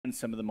gotten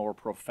some of the more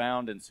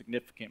profound and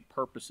significant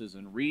purposes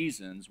and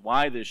reasons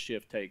why this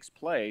shift takes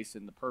place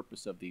in the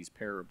purpose of these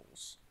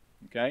parables.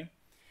 Okay?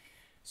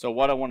 So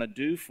what I want to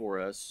do for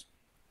us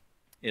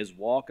is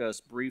walk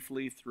us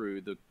briefly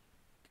through the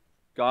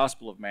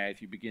Gospel of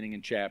Matthew beginning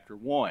in chapter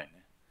 1.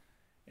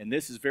 And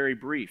this is very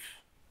brief,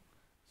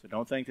 so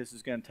don't think this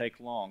is going to take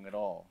long at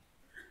all.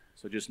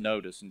 So just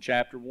notice, in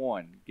chapter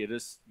 1,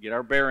 get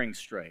our bearings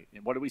straight.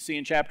 And what do we see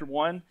in chapter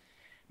 1?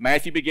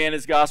 Matthew began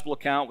his gospel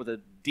account with a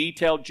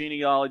detailed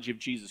genealogy of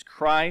Jesus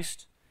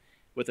Christ,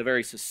 with a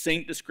very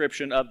succinct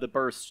description of the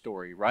birth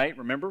story, right?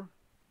 Remember?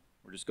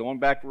 We're just going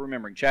back to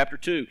remembering. Chapter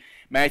 2,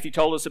 Matthew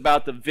told us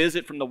about the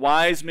visit from the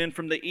wise men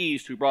from the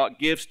east who brought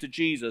gifts to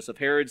Jesus, of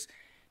Herod's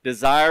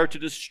desire to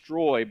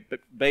destroy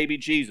baby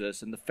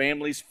Jesus, and the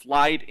family's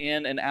flight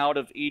in and out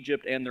of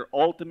Egypt, and their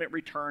ultimate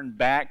return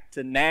back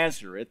to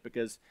Nazareth,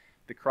 because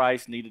the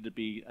Christ needed to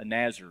be a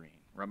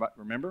Nazarene.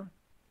 Remember?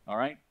 All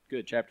right,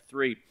 good. Chapter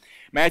 3.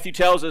 Matthew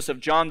tells us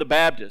of John the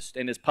Baptist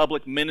and his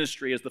public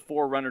ministry as the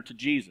forerunner to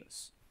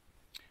Jesus,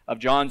 of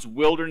John's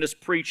wilderness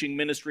preaching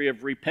ministry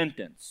of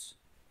repentance,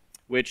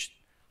 which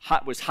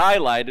was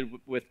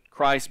highlighted with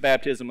Christ's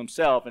baptism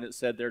himself, and it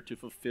said there to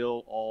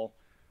fulfill all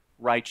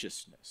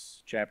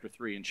righteousness. Chapter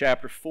 3. In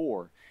chapter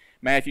 4,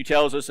 Matthew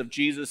tells us of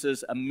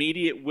Jesus'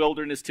 immediate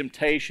wilderness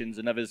temptations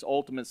and of his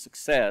ultimate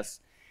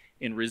success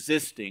in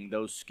resisting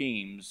those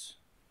schemes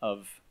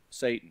of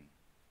Satan.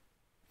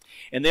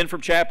 And then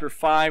from chapter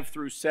 5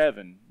 through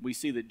 7, we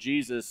see that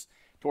Jesus,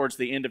 towards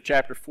the end of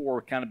chapter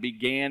 4, kind of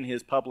began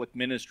his public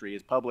ministry,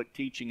 his public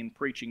teaching and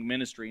preaching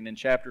ministry. And in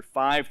chapter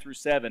 5 through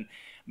 7,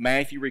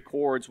 Matthew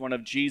records one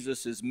of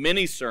Jesus'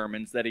 many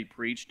sermons that he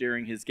preached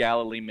during his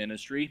Galilee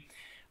ministry.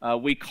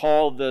 We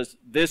call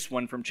this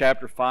one from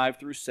chapter 5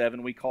 through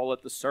 7, we call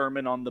it the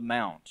Sermon on the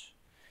Mount,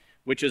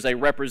 which is a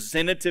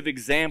representative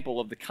example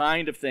of the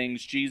kind of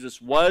things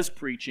Jesus was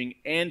preaching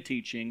and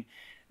teaching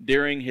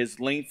during his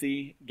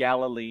lengthy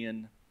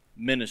Galilean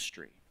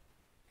ministry.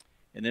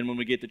 And then when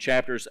we get to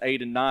chapters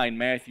 8 and 9,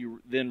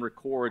 Matthew then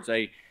records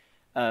a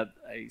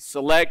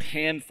select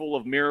handful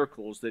of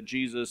miracles that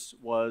Jesus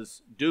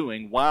was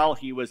doing while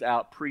he was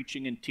out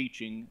preaching and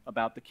teaching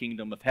about the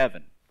kingdom of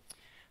heaven,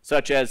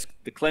 such as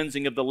the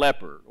cleansing of the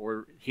leper,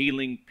 or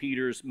healing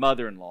Peter's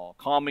mother-in-law,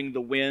 calming the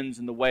winds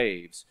and the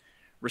waves,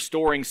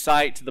 restoring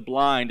sight to the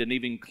blind, and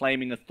even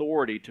claiming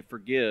authority to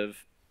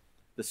forgive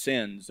the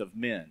sins of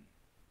men.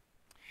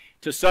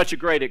 To such a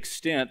great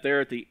extent,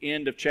 there at the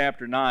end of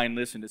chapter 9,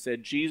 listen, it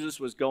said, Jesus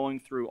was going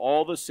through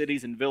all the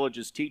cities and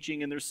villages,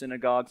 teaching in their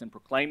synagogues and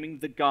proclaiming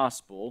the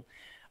gospel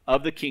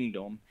of the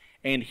kingdom,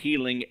 and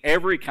healing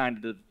every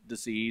kind of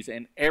disease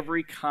and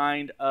every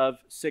kind of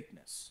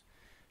sickness.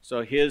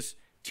 So his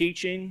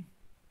teaching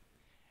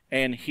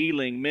and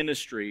healing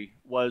ministry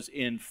was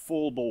in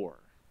full bore.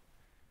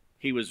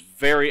 He was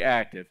very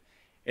active.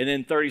 And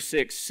then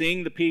 36,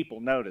 seeing the people,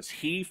 notice,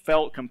 he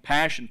felt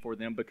compassion for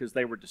them because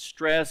they were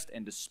distressed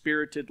and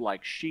dispirited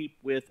like sheep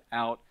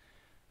without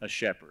a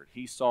shepherd.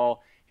 He saw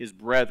his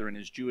brethren,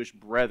 his Jewish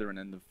brethren,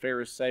 and the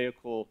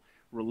Pharisaical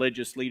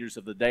religious leaders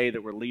of the day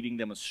that were leading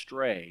them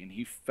astray, and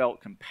he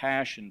felt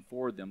compassion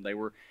for them. They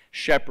were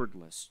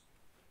shepherdless.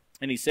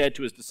 And he said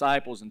to his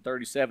disciples in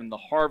 37, the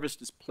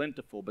harvest is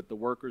plentiful, but the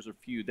workers are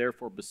few.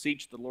 Therefore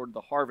beseech the Lord of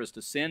the harvest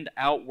to send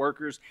out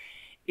workers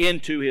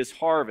into his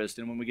harvest.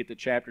 And when we get to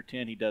chapter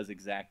 10, he does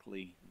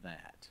exactly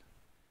that.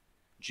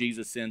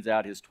 Jesus sends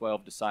out his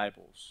 12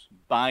 disciples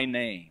by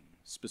name,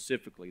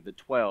 specifically the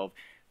 12,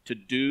 to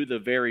do the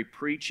very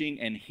preaching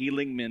and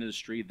healing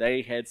ministry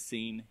they had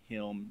seen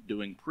him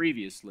doing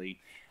previously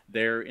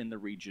there in the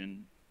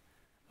region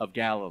of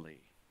Galilee.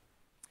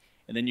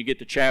 And then you get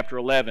to chapter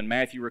 11.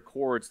 Matthew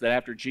records that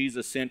after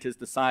Jesus sent his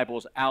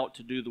disciples out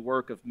to do the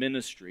work of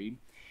ministry,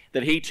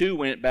 that he too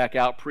went back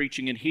out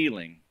preaching and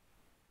healing.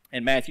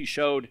 And Matthew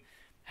showed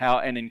how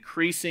an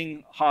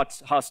increasing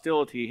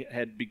hostility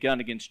had begun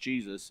against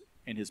Jesus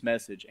and his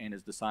message and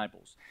his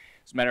disciples.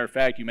 As a matter of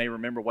fact, you may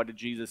remember, what did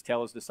Jesus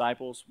tell his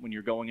disciples when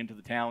you're going into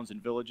the towns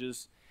and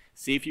villages?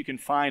 See if you can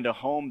find a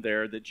home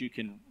there that you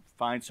can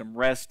find some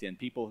rest in,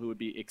 people who would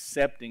be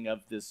accepting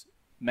of this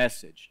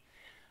message.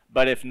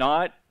 But if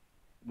not,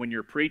 when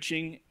you're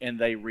preaching and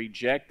they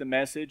reject the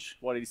message,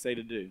 what did he say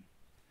to do?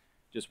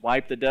 Just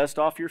wipe the dust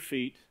off your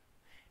feet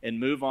and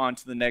move on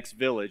to the next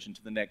village and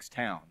to the next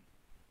town.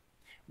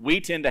 We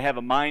tend to have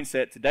a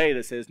mindset today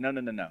that says,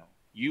 no.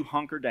 You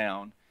hunker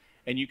down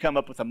and you come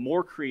up with a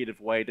more creative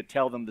way to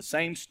tell them the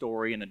same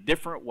story in a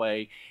different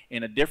way,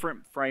 in a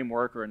different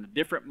framework, or in a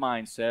different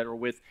mindset, or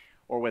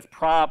with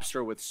props,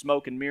 or with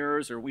smoke and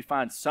mirrors, or we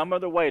find some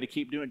other way to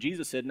keep doing it.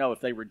 Jesus said, no, if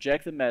they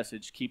reject the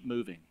message, keep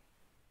moving.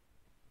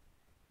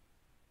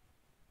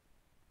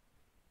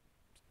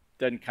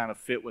 Doesn't kind of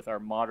fit with our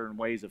modern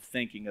ways of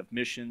thinking of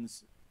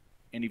missions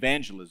and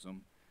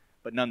evangelism,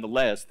 but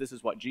nonetheless, this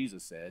is what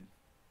Jesus said,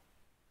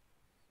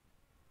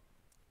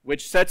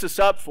 which sets us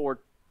up for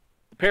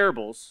the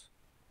parables.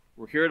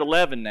 We're here at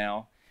 11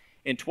 now.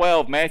 In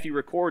 12, Matthew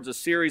records a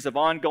series of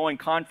ongoing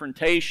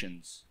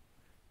confrontations,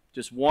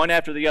 just one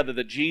after the other,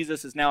 that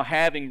Jesus is now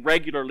having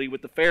regularly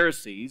with the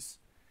Pharisees.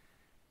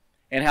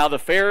 and how the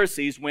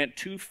Pharisees went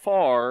too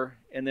far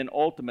and then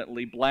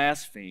ultimately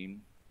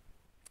blasphemed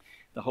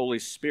the Holy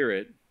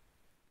Spirit,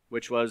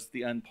 which was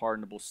the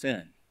unpardonable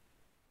sin.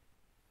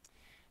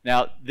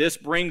 Now, this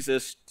brings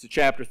us to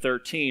chapter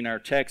 13, our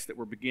text that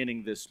we're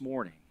beginning this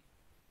morning,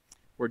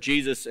 where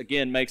Jesus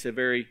again makes a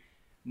very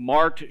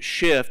marked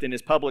shift in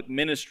his public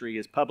ministry,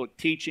 his public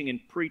teaching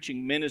and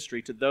preaching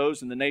ministry to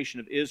those in the nation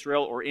of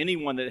Israel or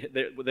anyone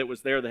that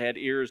was there that had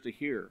ears to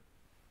hear.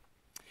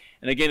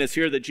 And again, it's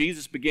here that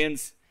Jesus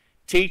begins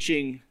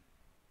teaching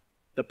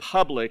the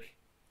public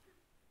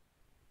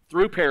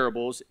through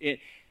parables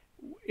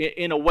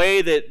in a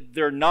way that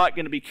they're not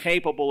going to be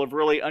capable of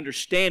really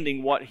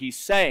understanding what he's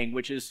saying,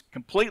 which is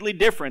completely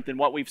different than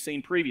what we've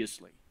seen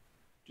previously.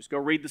 Just go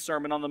read the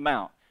Sermon on the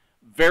Mount.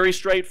 Very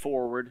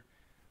straightforward,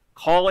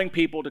 calling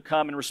people to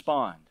come and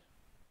respond.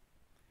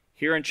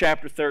 Here in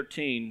chapter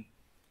 13,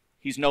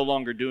 he's no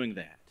longer doing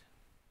that.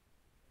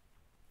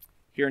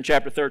 Here in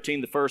chapter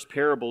 13, the first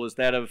parable is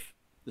that of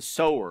the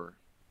sower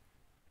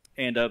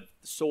and of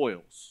the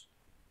soils.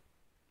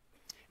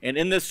 And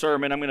in this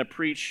sermon, I'm going to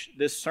preach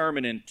this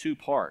sermon in two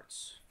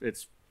parts.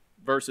 It's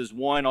verses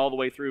 1 all the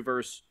way through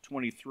verse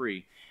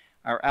 23.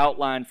 Our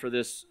outline for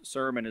this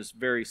sermon is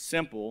very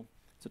simple.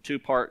 It's a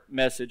two-part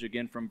message,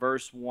 again, from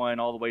verse 1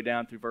 all the way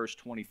down through verse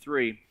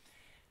 23.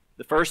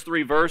 The first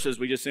three verses,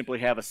 we just simply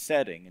have a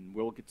setting, and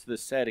we'll get to the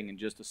setting in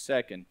just a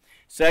second.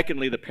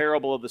 Secondly, the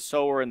parable of the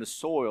sower and the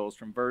soils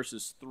from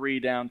verses 3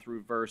 down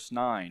through verse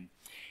 9.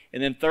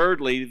 And then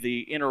thirdly,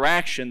 the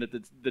interaction that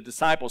the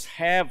disciples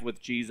have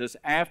with Jesus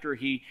after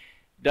he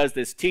does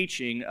this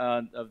teaching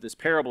of this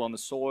parable on the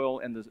soil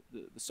and the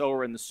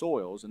sower and the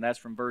soils, and that's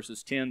from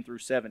verses 10 through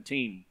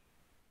 17.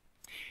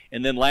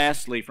 And then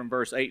lastly, from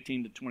verse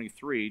 18 to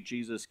 23,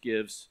 Jesus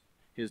gives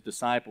his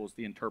disciples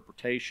the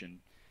interpretation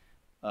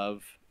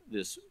of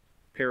this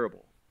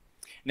parable.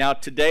 Now,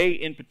 today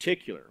in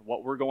particular,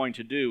 what we're going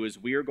to do is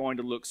we are going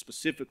to look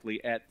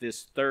specifically at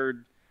this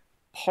third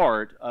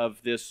part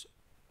of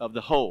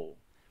the whole,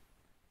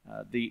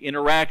 the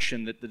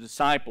interaction that the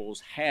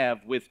disciples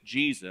have with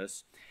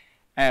Jesus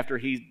after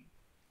he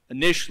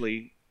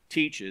initially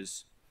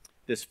teaches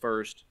this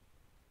first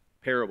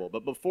parable.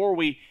 But before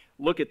we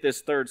look at this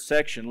third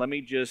section, let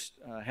me just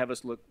have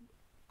us look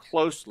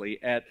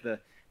closely at the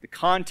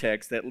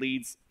context that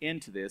leads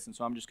into this. And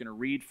so I'm just going to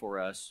read for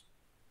us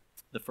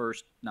the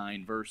first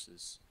 9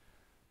 verses,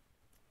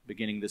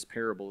 beginning this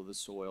parable of the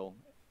soil,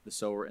 the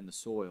sower and the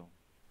soil.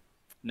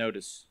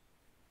 Notice,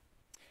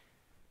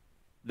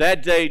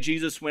 that day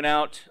Jesus went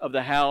out of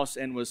the house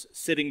and was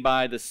sitting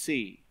by the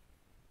sea,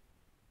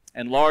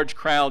 and large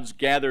crowds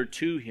gathered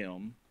to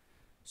him.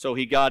 So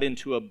he got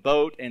into a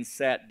boat and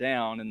sat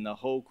down, and the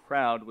whole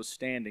crowd was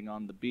standing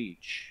on the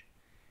beach.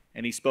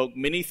 And he spoke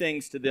many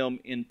things to them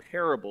in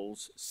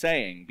parables,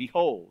 saying,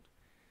 Behold,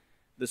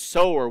 the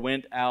sower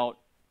went out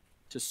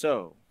to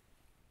sow.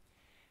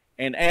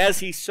 And as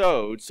he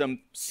sowed,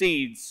 some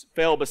seeds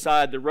fell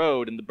beside the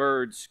road, and the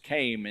birds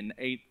came and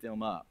ate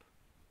them up.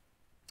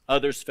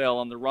 Others fell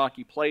on the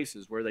rocky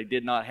places where they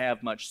did not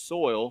have much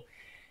soil,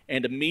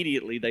 and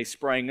immediately they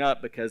sprang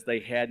up because they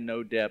had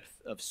no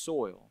depth of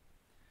soil.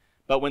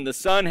 But when the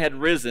sun had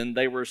risen,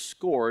 they were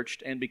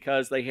scorched, and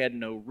because they had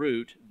no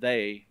root,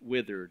 they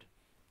withered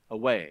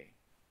away.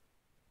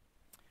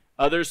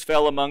 Others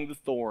fell among the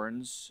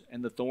thorns,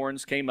 and the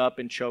thorns came up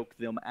and choked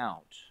them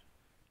out.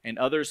 And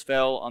others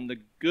fell on the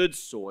good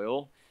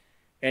soil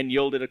and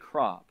yielded a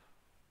crop,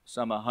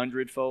 some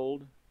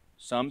 100-fold,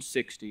 some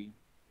 60,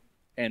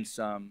 and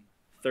some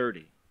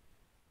 30.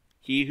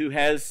 He who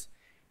has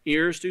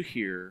ears to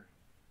hear,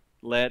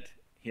 let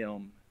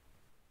him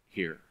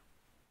hear.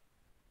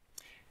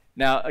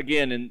 Now,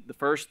 again, in the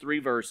first 3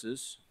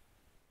 verses,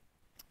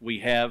 we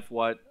have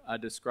what I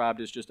described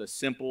as just a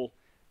simple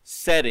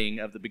setting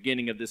of the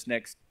beginning of this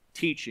next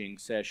teaching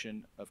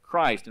session of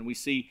Christ. And we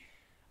see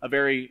a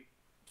very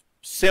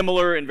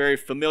similar and very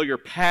familiar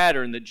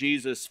pattern that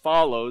Jesus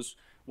follows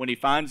when he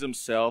finds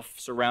himself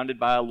surrounded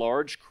by a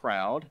large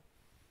crowd,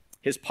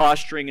 his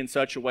posturing in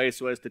such a way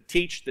so as to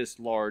teach this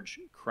large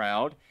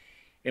crowd.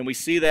 And we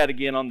see that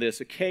again on this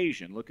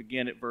occasion. Look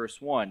again at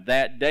verse 1.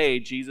 That day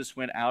Jesus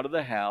went out of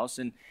the house,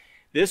 and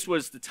this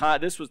was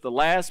the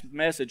last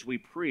message we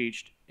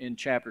preached in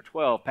chapter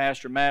 12.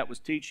 Pastor Matt was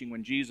teaching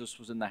when Jesus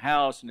was in the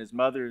house, and his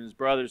mother and his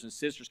brothers and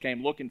sisters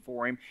came looking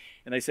for him,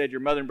 and they said,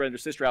 Your mother and brother and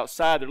sister are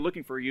outside, they're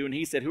looking for you. And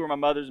he said, Who are my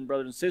mothers and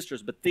brothers and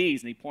sisters but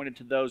these? And he pointed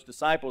to those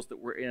disciples that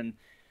were in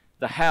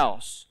the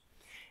house.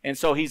 And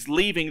so he's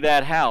leaving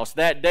that house.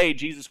 That day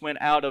Jesus went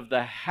out of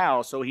the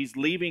house. So he's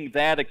leaving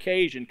that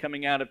occasion,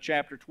 coming out of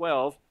chapter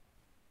 12.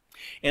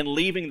 And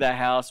leaving the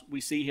house,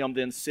 we see him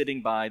then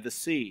sitting by the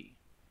sea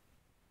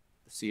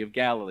of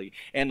Galilee.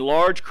 And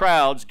large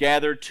crowds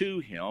gathered to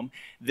him.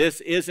 This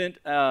isn't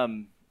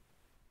an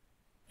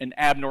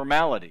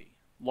abnormality.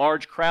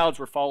 Large crowds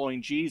were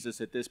following Jesus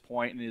at this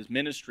point in his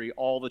ministry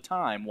all the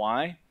time.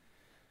 Why?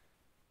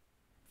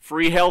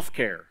 Free health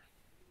care.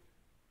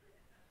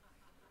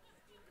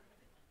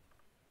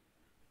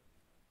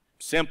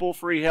 Simple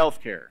free health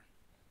care.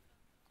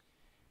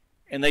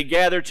 and they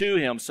gathered to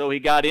him. So he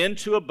got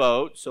into a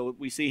boat. So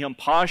we see him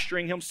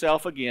posturing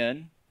himself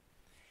again.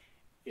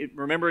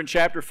 Remember in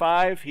chapter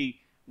 5,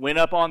 he went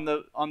up on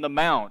the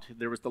mount.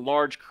 There was the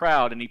large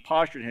crowd, and he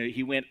postured.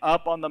 He went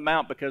up on the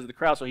mount because of the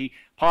crowd. So he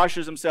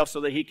postures himself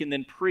so that he can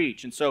then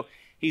preach. And so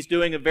he's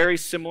doing a very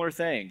similar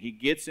thing. He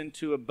gets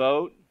into a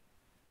boat.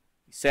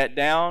 He sat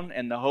down,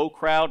 and the whole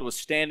crowd was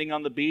standing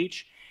on the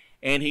beach,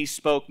 and he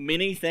spoke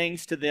many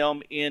things to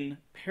them in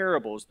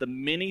parables. The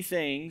many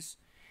things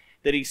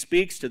that he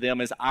speaks to them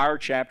is our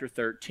chapter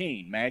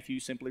 13. Matthew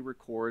simply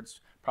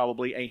records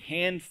probably a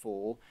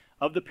handful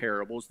of the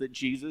parables that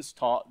Jesus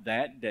taught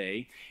that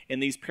day.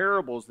 And these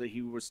parables that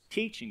he was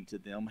teaching to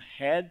them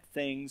had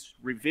things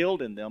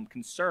revealed in them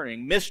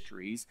concerning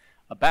mysteries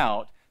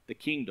about the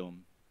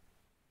kingdom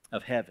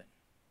of heaven.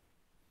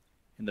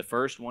 And the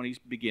first one he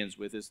begins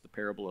with is the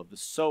parable of the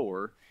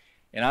sower.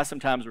 And I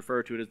sometimes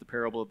refer to it as the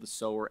parable of the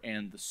sower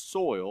and the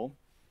soil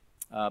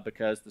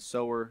because the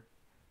sower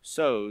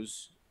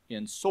sows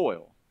in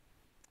soil.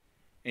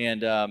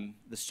 And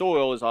the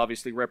soil is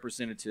obviously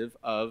representative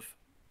of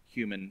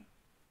human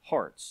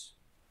hearts.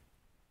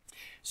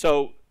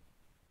 So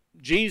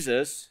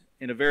Jesus,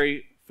 in a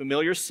very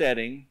familiar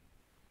setting,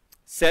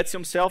 sets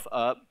himself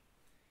up,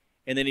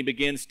 and then he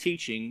begins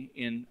teaching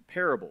in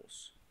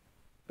parables.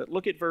 But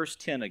look at verse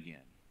 10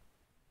 again.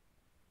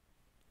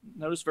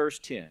 Notice verse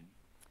 10.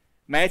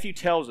 Matthew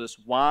tells us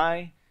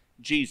why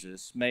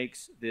Jesus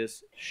makes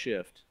this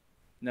shift.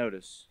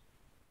 Notice.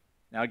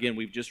 Now again,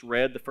 we've just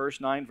read the first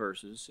 9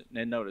 verses,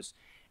 and notice.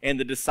 And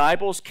the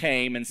disciples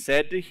came and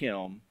said to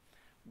him,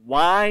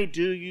 "Why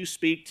do you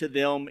speak to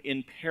them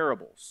in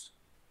parables?"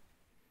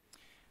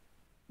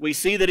 We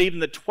see that even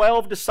the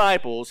 12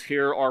 disciples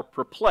here are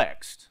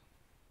perplexed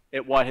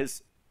at what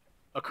has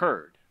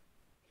occurred.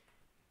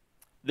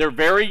 They're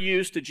very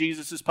used to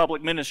Jesus'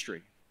 public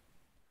ministry.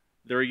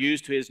 They're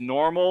used to his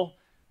normal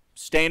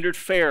standard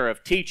fare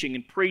of teaching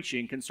and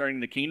preaching concerning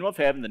the kingdom of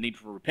heaven, the need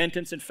for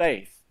repentance and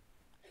faith,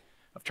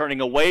 of turning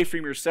away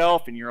from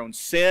yourself and your own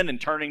sin and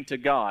turning to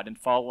God and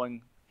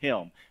following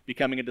him,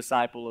 becoming a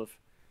disciple of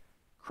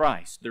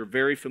Christ. They're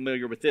very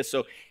familiar with this.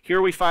 So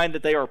here we find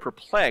that they are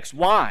perplexed.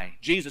 Why?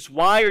 Jesus,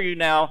 why are you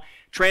now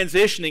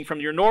transitioning from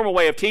your normal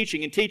way of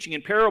teaching and teaching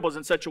in parables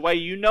in such a way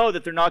you know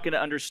that they're not going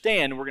to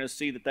understand? And we're going to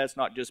see that that's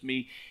not just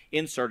me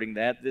inserting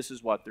that. This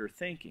is what they're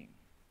thinking.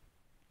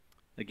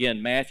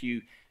 Again,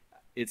 Matthew,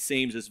 it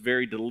seems, is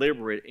very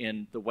deliberate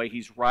in the way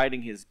he's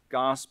writing his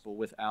gospel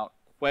without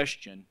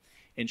question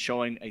and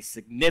showing a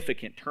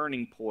significant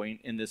turning point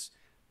in this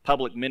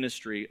public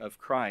ministry of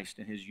Christ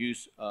and his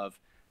use of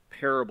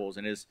parables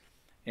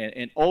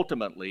and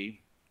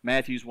ultimately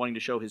Matthew's wanting to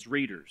show his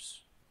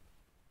readers.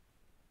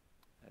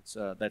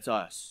 That's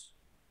us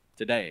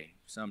today,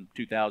 some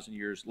 2,000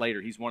 years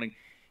later. He's wanting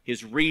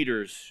his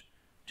readers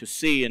to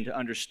see and to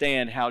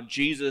understand how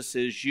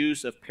Jesus'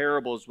 use of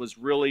parables was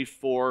really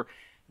for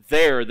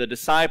the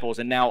disciples,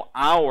 and now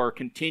our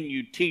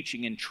continued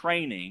teaching and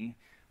training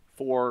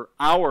for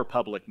our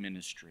public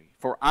ministry,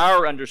 for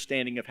our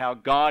understanding of how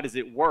God is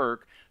at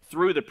work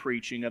through the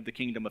preaching of the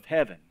kingdom of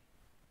heaven.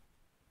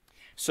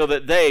 So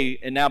that they,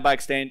 and now by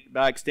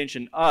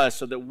extension us,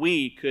 so that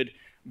we could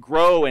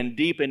grow and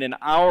deepen in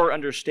our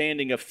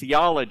understanding of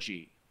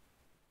theology,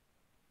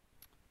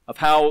 of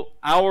how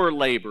our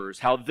labors,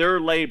 how their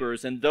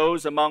labors, and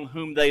those among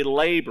whom they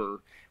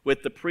labor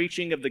with the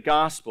preaching of the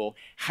gospel,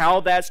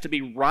 how that's to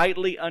be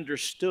rightly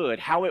understood,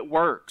 how it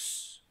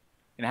works,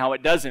 and how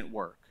it doesn't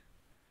work,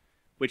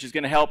 which is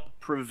going to help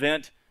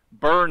prevent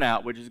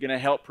burnout, which is going to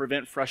help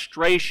prevent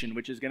frustration,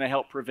 which is going to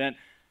help prevent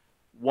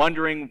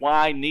wondering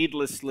why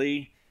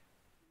needlessly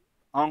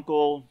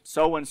Uncle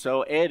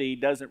so-and-so, Eddie,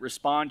 doesn't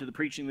respond to the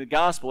preaching of the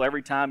gospel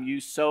every time you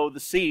sow the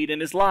seed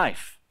in his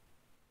life.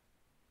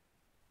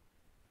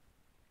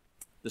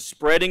 The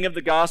spreading of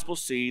the gospel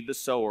seed, the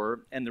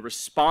sower, and the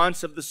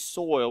response of the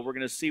soil, we're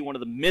going to see one of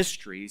the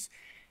mysteries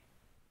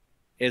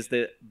is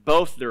that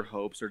both their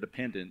hopes are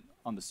dependent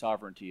on the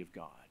sovereignty of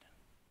God.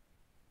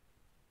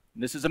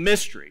 And this is a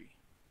mystery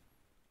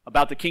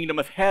about the kingdom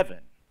of heaven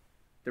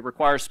that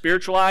requires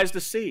spiritual eyes to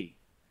see.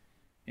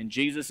 And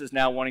Jesus is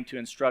now wanting to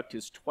instruct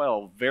his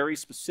 12 very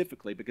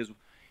specifically because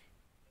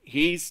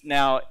he's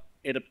now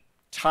at a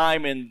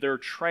time in their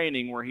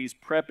training where he's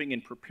prepping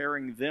and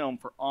preparing them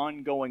for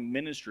ongoing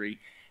ministry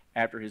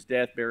after his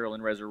death, burial,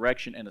 and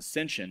resurrection and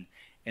ascension.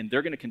 And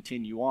they're going to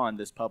continue on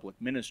this public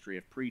ministry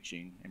of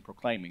preaching and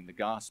proclaiming the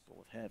gospel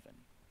of heaven.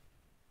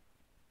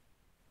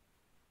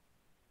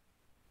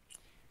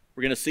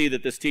 We're going to see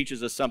that this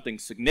teaches us something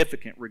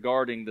significant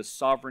regarding the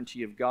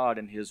sovereignty of God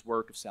and his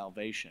work of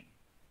salvation.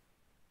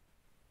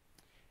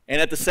 And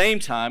at the same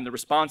time, the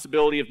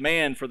responsibility of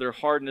man for their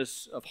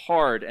hardness of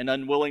heart and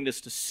unwillingness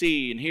to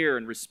see and hear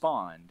and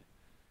respond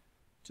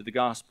to the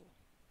gospel.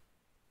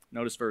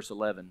 Notice verse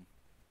 11.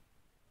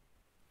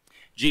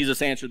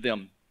 Jesus answered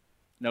them,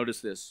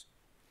 notice this,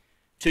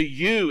 "To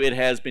you it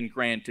has been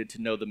granted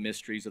to know the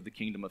mysteries of the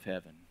kingdom of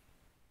heaven,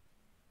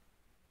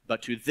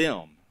 but to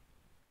them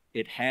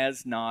it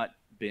has not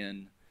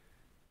been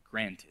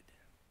granted."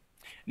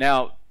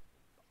 Now,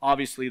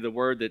 obviously the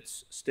word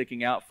that's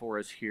sticking out for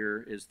us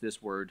here is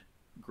this word,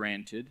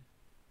 granted.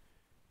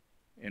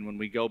 And when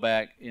we go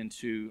back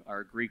into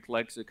our Greek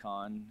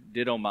lexicon,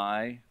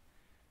 didomai,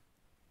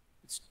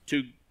 it's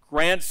to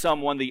grant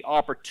someone the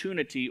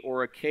opportunity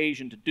or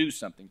occasion to do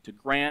something, to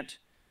grant,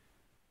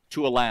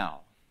 to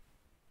allow.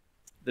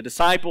 The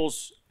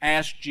disciples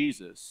asked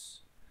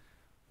Jesus,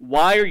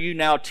 "Why are you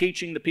now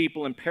teaching the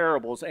people in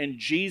parables?" And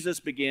Jesus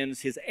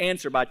begins his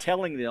answer by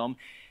telling them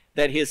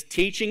that his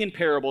teaching in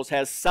parables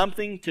has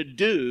something to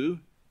do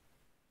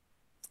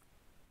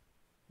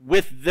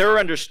with their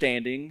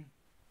understanding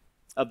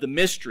of the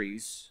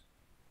mysteries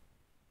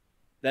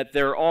that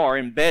there are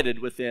embedded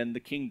within the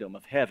kingdom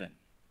of heaven.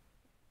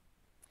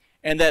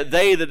 And that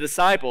they, the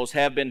disciples,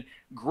 have been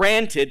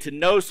granted to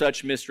know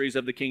such mysteries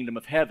of the kingdom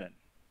of heaven.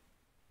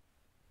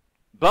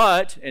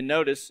 But, and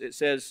notice it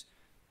says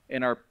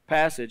in our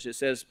passage, it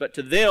says, but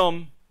to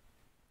them,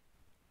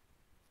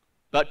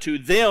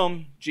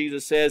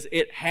 Jesus says,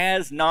 it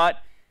has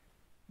not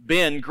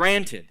been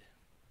granted.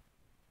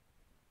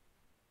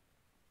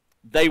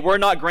 They were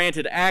not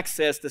granted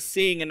access to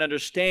seeing and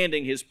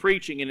understanding his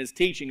preaching and his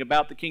teaching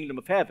about the kingdom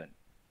of heaven.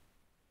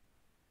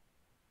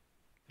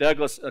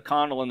 Douglas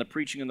O'Connell in the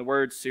Preaching in the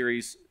Word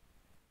series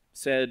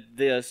said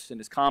this in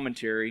his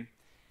commentary: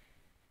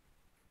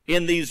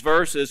 in these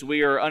verses,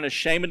 we are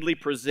unashamedly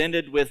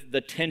presented with the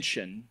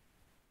tension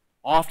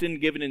often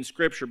given in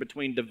Scripture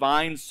between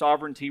divine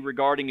sovereignty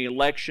regarding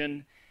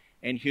election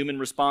and human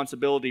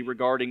responsibility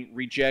regarding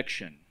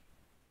rejection.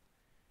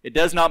 It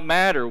does not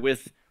matter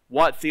with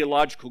what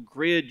theological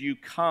grid you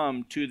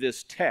come to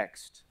this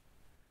text.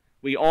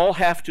 We all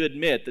have to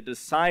admit the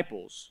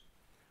disciples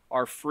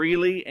are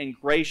freely and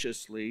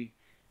graciously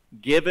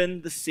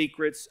given the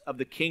secrets of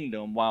the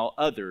kingdom while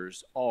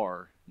others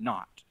are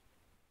not.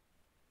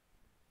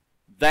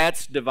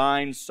 That's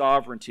divine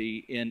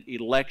sovereignty in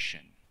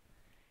election.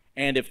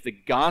 And if the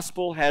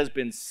gospel has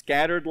been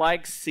scattered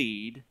like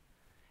seed,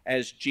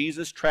 as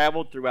Jesus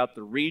traveled throughout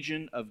the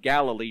region of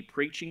Galilee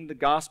preaching the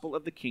gospel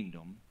of the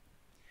kingdom,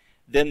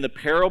 then the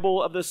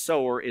parable of the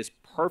sower is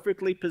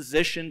perfectly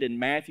positioned in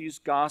Matthew's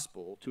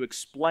gospel to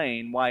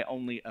explain why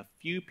only a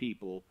few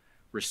people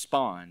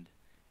respond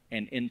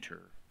and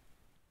enter,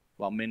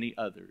 while many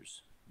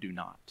others do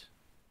not.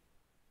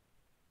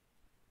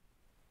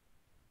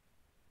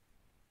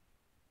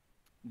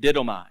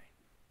 Didomai,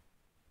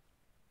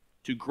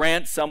 to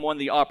grant someone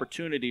the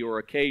opportunity or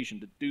occasion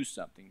to do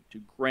something, to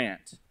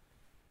grant,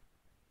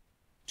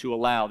 to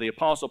allow. The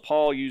Apostle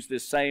Paul used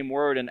this same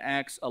word in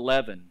Acts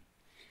 11.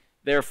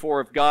 Therefore,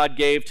 if God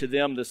gave to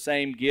them the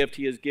same gift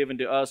he has given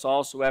to us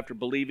also after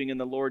believing in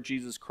the Lord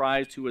Jesus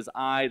Christ, who is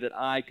I, that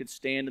I could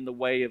stand in the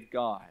way of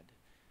God.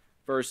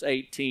 Verse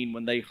 18,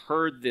 when they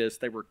heard this,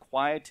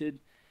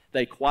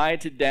 they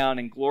quieted down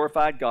and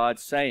glorified God,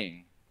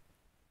 saying,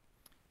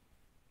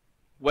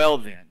 well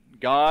then,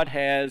 God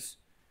has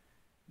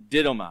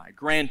didomai,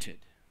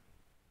 granted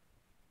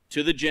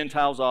to the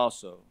Gentiles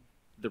also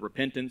the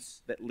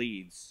repentance that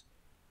leads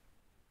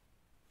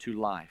to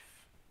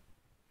life.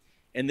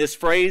 And this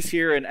phrase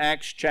here in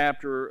Acts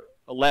chapter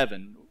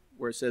 11,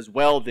 where it says,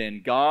 well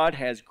then, God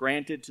has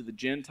granted to the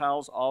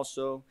Gentiles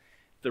also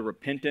the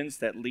repentance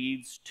that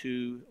leads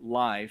to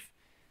life,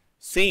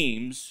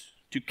 seems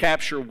to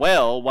capture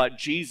well what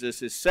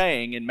Jesus is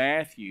saying in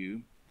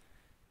Matthew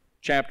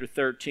chapter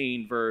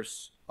 13,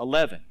 verse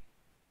 11.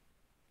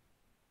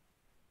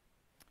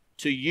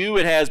 To you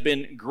it has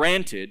been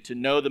granted to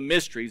know the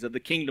mysteries of the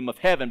kingdom of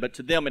heaven, but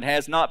to them it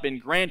has not been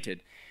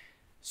granted.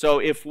 So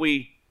if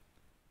we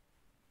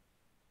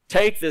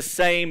take the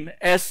same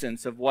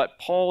essence of what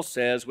Paul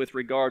says with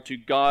regard to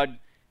God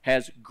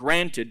has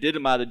granted,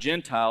 didomai the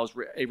Gentiles,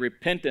 a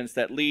repentance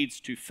that leads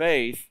to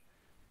faith,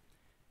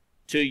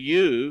 to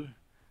you,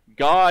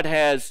 God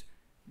has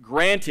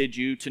granted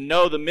you to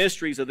know the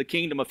mysteries of the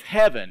kingdom of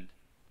heaven.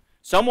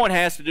 Someone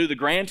has to do the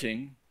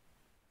granting.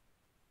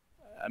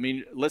 I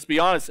mean, let's be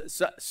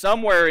honest.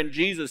 Somewhere in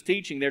Jesus'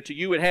 teaching there, to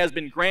you it has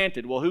been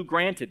granted. Well, who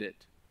granted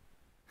it?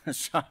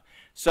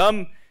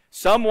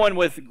 Someone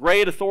with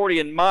great authority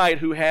and might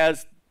who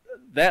has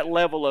that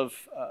level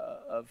of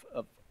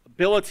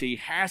ability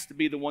has to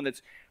be the one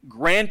that's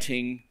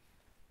granting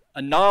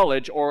a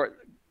knowledge or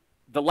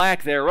the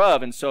lack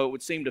thereof. And so it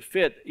would seem to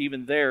fit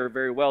even there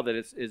very well that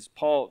it's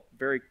Paul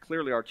very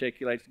clearly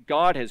articulates,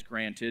 God has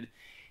granted.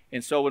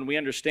 And so when we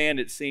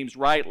understand, it seems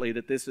rightly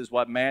that this is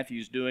what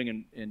Matthew's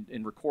doing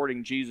in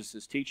recording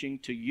Jesus' teaching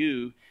to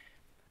you.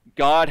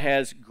 God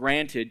has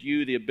granted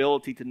you the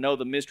ability to know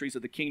the mysteries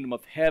of the kingdom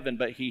of heaven,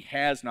 but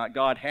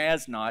God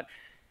has not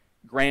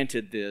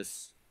granted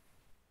this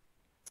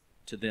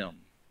to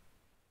them.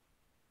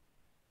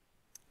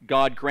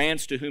 God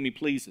grants to whom he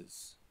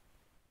pleases.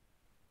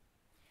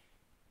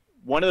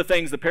 One of the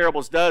things the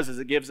parables does is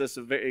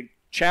it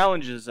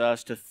challenges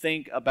us to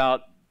think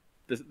about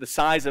the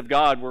size of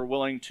God we're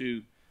willing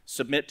to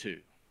submit to.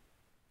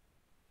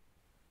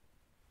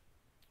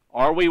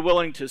 Are we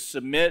willing to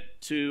submit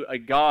to a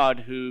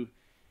God who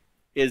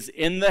is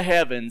in the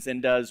heavens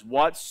and does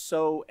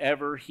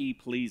whatsoever he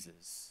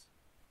pleases?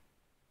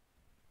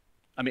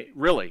 I mean,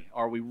 really,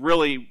 are we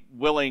really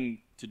willing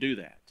to do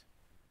that?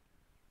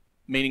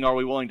 Meaning, are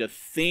we willing to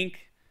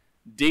think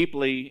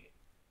deeply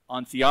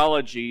on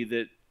theology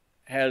that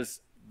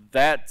has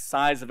that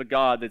size of a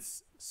God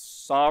that's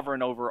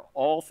sovereign over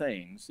all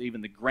things,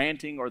 even the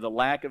granting or the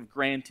lack of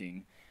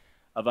granting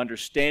of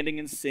understanding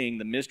and seeing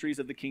the mysteries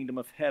of the kingdom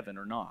of heaven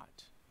or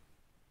not?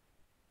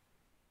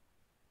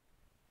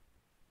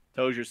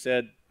 Tozer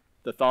said,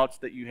 the thoughts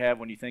that you have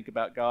when you think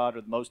about God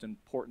are the most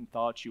important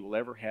thoughts you will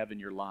ever have in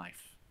your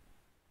life.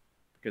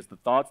 Because the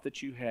thoughts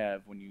that you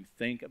have when you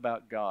think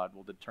about God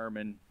will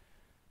determine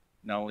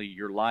not only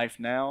your life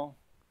now,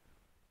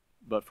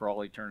 but for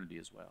all eternity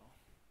as well.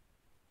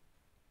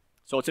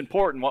 So it's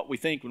important what we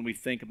think when we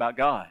think about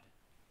God.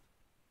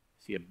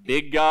 Is he a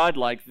big God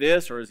like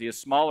this, or is he a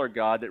smaller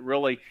God that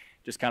really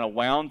just kind of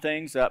wound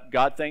things up,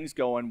 got things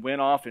going, went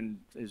off, and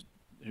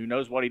who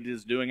knows what he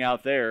is doing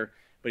out there,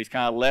 but he's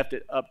kind of left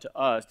it up to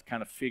us to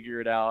kind of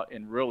figure it out,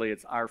 and really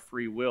it's our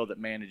free will that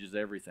manages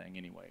everything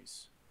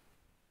anyways.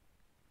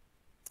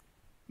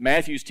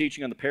 Matthew's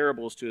teaching on the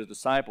parables to his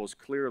disciples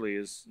clearly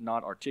is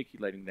not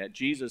articulating that.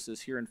 Jesus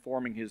is here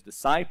informing his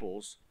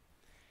disciples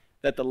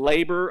that the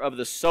labor of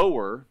the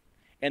sower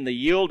and the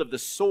yield of the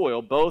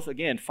soil both,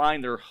 again,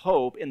 find their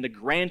hope in the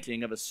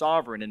granting of a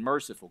sovereign and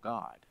merciful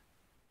God.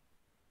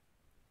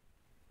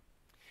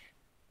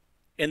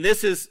 And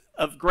this is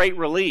of great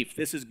relief.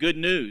 This is good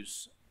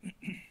news.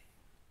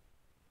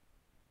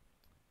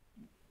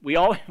 We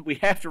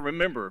have to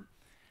remember,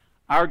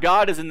 our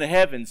God is in the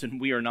heavens and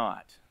we are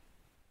not.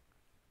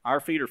 Our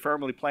feet are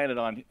firmly planted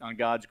on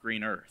God's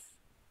green earth.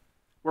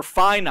 We're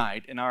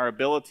finite in our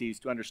abilities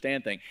to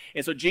understand things.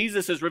 And so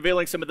Jesus is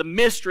revealing some of the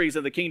mysteries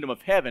of the kingdom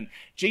of heaven.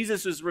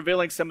 Jesus is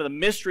revealing some of the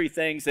mystery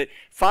things that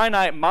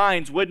finite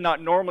minds would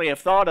not normally have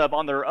thought of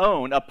on their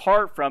own,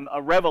 apart from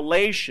a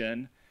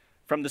revelation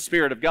from the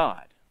Spirit of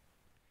God,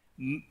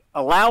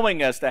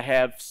 allowing us to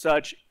have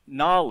such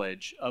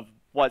knowledge of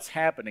what's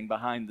happening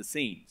behind the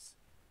scenes.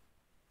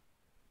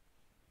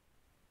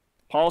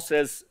 Paul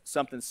says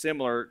something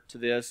similar to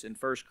this in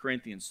 1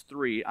 Corinthians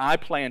 3. I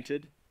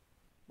planted,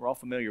 we're all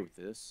familiar with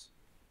this,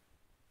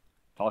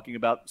 talking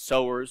about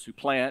sowers who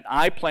plant.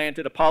 I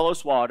planted,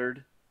 Apollos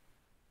watered.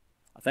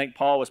 I think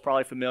Paul was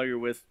probably familiar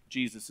with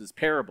Jesus'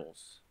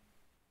 parables.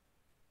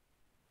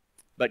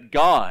 But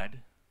God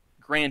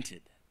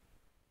granted.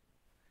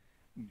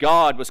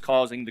 God was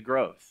causing the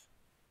growth.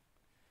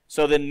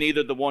 So then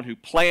neither the one who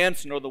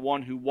plants nor the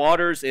one who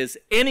waters is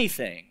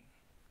anything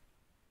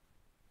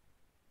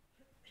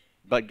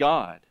but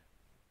God,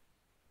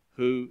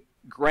 who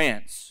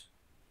grants,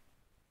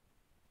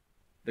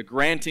 the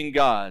granting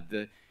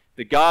God,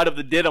 the God of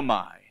the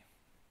didomai,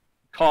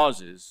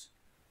 causes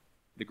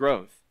the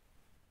growth.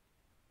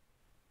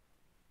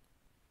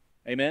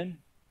 Amen?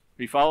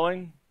 Are you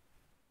following?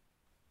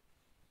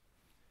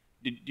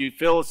 Do you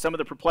feel some of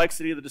the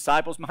perplexity the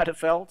disciples might have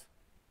felt?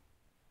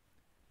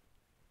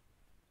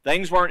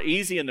 Things weren't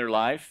easy in their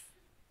life.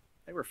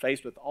 They were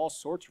faced with all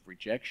sorts of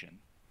rejection.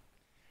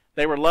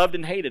 They were loved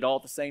and hated all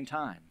at the same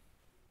time.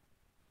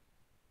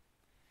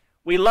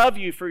 We love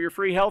you for your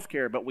free health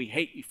care, but we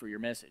hate you for your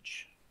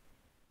message.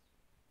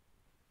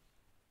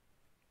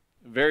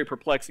 A very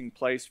perplexing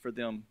place for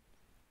them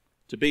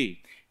to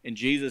be. And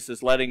Jesus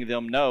is letting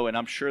them know, and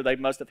I'm sure they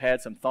must have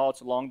had some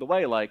thoughts along the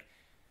way, like,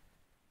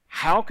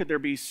 how could there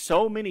be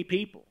so many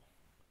people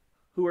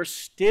who are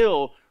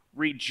still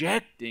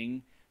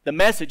rejecting the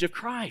message of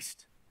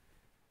Christ?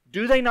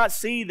 Do they not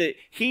see that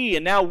he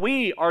and now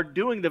we are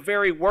doing the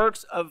very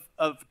works of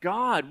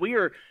God? We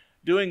are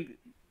doing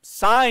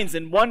signs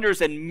and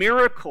wonders and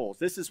miracles.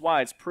 This is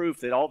why it's proof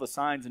that all the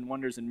signs and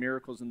wonders and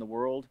miracles in the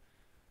world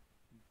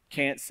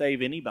can't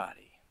save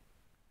anybody.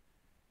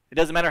 It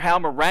doesn't matter how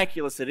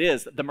miraculous it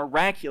is. The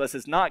miraculous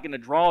is not going to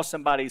draw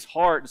somebody's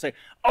heart and say,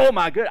 oh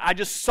my goodness, I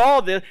just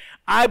saw this,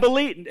 I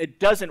believe. It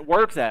doesn't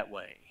work that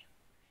way.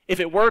 If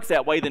it worked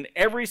that way, then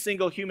every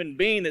single human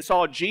being that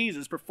saw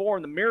Jesus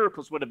perform the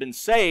miracles would have been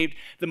saved.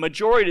 The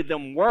majority of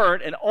them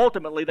weren't, and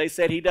ultimately they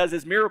said he does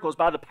his miracles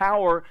by the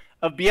power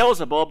of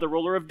Beelzebub, the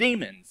ruler of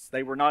demons.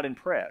 They were not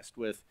impressed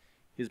with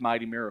his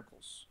mighty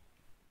miracles.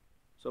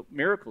 So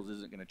miracles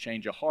isn't going to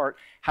change a heart.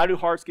 How do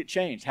hearts get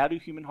changed? How do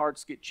human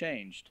hearts get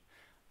changed?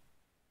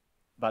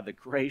 By the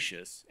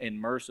gracious and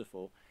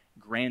merciful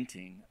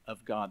granting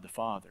of God the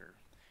Father,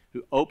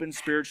 who opens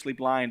spiritually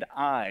blind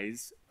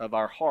eyes of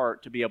our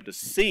heart to be able to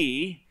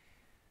see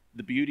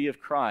the beauty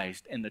of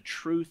Christ and the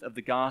truth of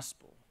the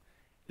gospel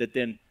that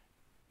then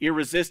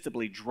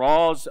irresistibly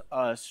draws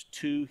us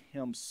to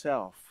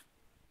himself.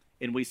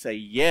 And we say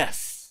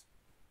yes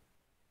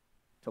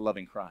to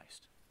loving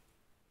Christ.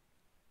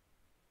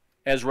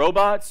 As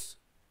robots,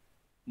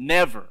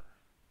 never.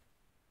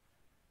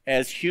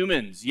 As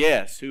humans,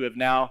 yes, who have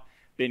now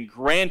been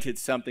granted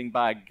something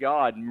by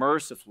God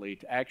mercifully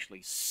to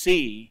actually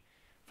see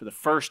for the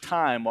first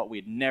time what we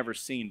had never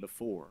seen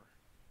before,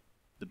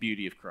 the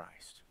beauty of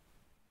Christ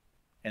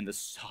and the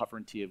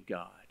sovereignty of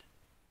God,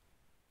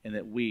 and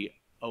that we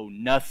owe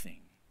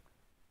nothing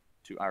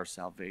to our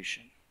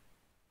salvation.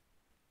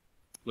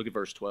 Look at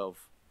verse 12.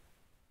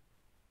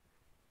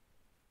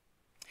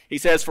 He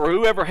says, "For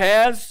whoever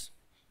has,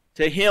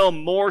 to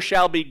him more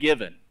shall be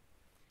given,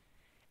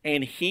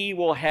 and he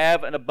will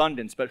have an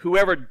abundance. But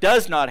whoever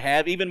does not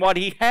have, even what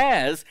he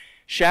has,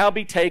 shall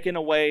be taken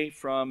away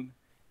from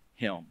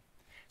him."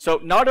 So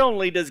not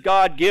only does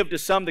God give to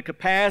some the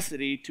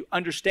capacity to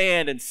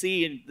understand and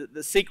see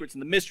the secrets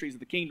and the mysteries of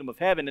the kingdom of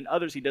heaven, and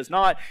others he does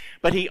not,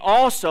 but he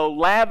also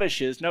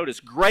lavishes, notice,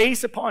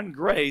 grace upon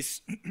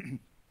grace.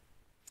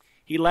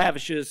 He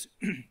lavishes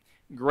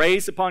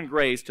grace upon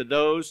grace to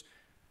those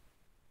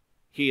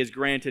he is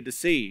granted to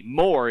see.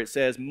 More, it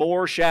says,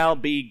 more shall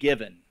be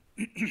given.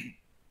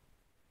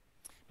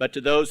 But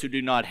to those who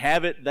do not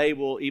have it, they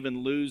will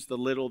even lose the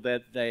little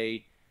that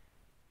they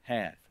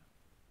have.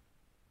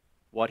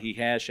 What he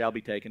has shall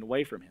be taken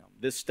away from him.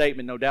 This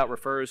statement no doubt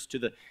refers to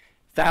the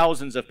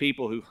thousands of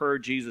people who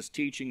heard Jesus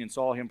teaching and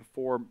saw him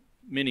perform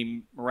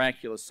many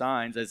miraculous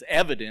signs as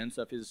evidence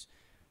of his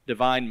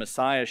divine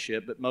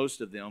messiahship, but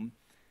most of them,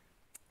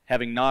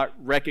 having not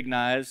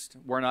recognized,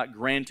 were not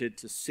granted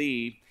to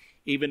see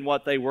even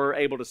what they were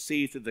able to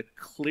see through the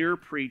clear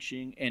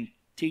preaching and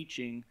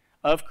teaching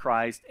of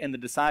Christ and the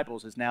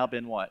disciples has now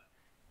been what?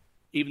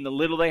 Even the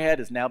little they had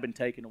has now been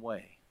taken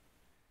away.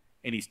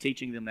 And he's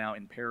teaching them now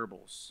in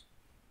parables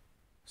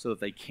so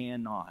that they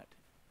cannot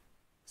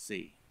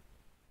see.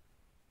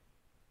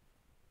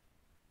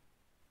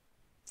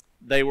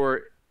 They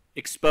were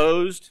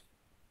exposed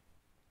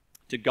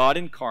to God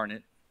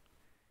incarnate,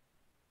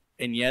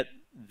 and yet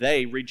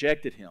they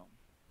rejected him.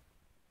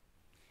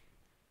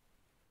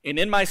 And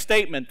in my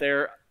statement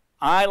there,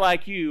 I,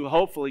 like you,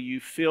 hopefully you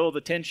feel the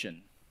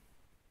tension.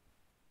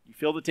 You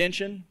feel the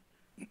tension?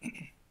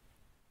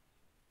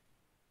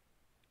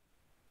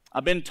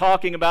 I've been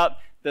talking about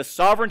the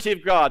sovereignty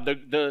of God,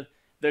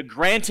 the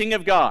granting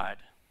of God.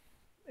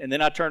 And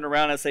then I turn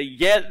around and I say,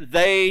 yet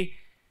they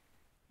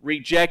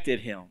rejected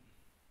him.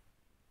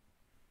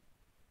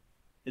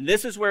 And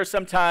this is where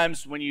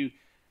sometimes when you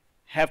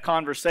have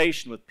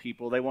conversation with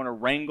people, they want to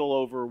wrangle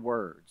over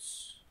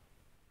words.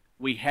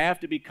 We have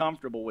to be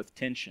comfortable with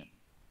tension.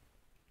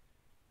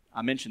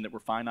 I mentioned that we're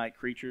finite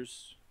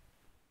creatures.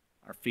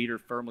 Our feet are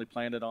firmly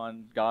planted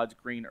on God's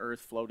green earth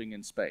floating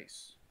in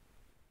space.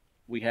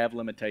 We have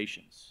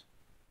limitations.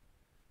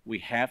 We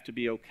have to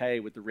be okay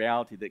with the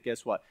reality that,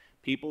 guess what?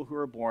 People who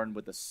are born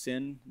with a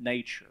sin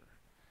nature,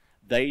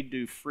 they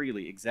do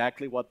freely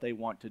exactly what they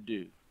want to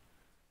do.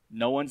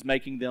 No one's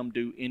making them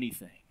do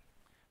anything.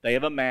 They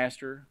have a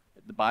master.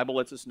 The Bible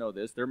lets us know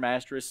this. Their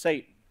master is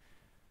Satan.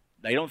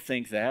 They don't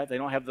think that. They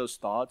don't have those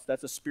thoughts.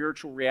 That's a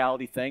spiritual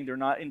reality thing. They're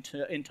not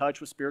in touch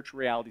with spiritual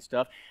reality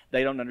stuff.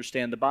 They don't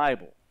understand the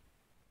Bible.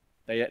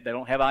 They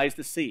don't have eyes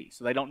to see,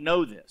 so they don't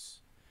know this.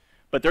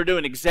 But they're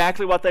doing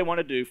exactly what they want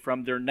to do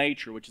from their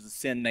nature, which is a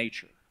sin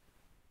nature.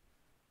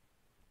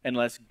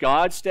 Unless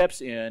God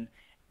steps in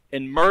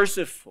and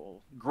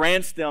merciful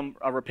grants them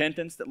a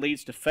repentance that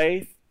leads to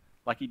faith,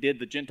 like he did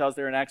the Gentiles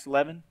there in Acts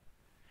 11,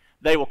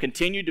 they will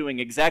continue doing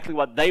exactly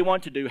what they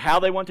want to do, how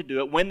they want to do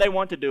it, when they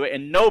want to do it,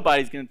 and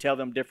nobody's going to tell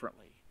them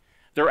differently.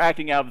 They're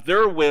acting out of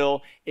their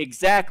will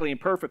exactly and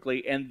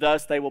perfectly, and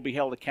thus they will be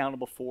held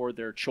accountable for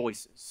their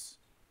choices.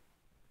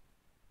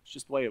 It's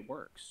just the way it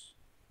works.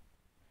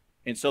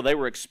 And so they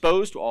were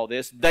exposed to all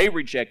this. They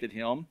rejected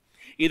him,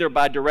 either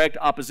by direct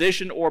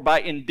opposition or by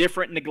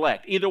indifferent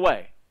neglect. Either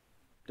way,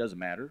 doesn't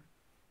matter.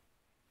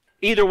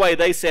 Either way,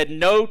 they said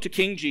no to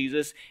King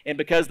Jesus, and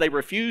because they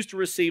refused to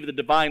receive the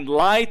divine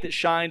light that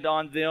shined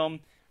on them,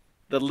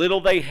 the little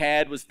they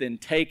had was then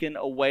taken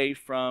away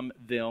from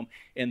them,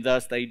 and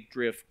thus they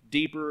drift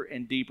deeper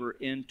and deeper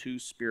into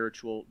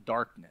spiritual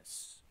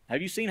darkness.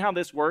 Have you seen how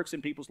this works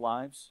in people's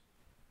lives?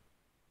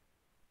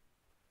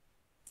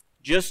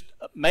 Just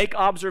make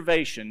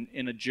observation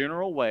in a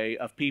general way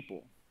of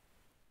people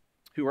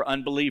who are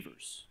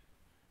unbelievers.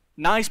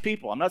 Nice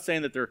people. I'm not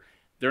saying that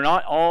they're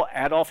not all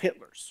Adolf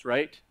Hitlers,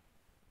 right?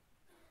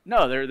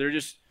 No,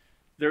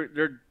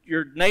 they're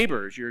your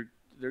neighbors.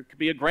 There could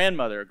be a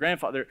grandmother, a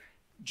grandfather. They're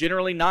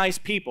generally nice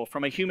people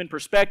from a human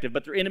perspective,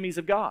 but they're enemies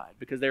of God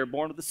because they were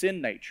born with a sin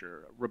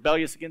nature,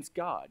 rebellious against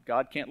God.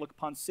 God can't look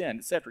upon sin,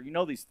 etc. You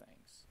know these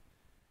things.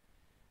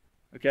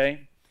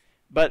 Okay?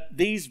 But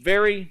these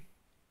very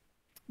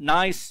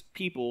nice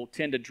people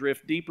tend to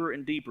drift deeper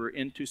and deeper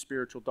into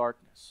spiritual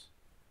darkness.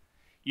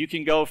 You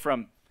can go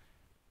from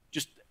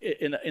just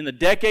in the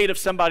decade of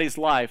somebody's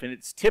life, and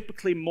it's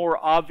typically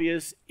more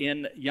obvious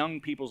in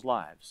young people's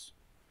lives,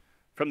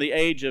 from the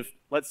age of,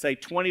 let's say,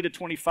 20 to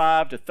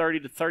 25 to 30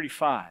 to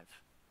 35.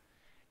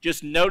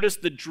 Just notice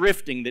the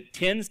drifting that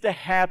tends to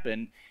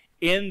happen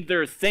in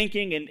their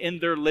thinking and in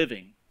their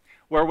living,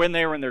 where when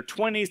they were in their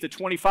 20s to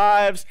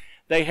 25s,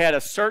 they had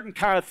a certain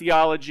kind of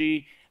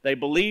theology, they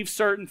believed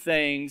certain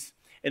things,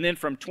 and then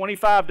from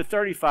 25 to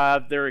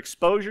 35, their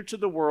exposure to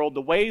the world,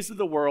 the ways of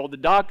the world, the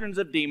doctrines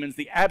of demons,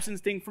 the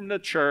absenting from the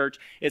church,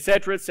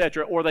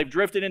 etc., or they've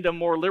drifted into a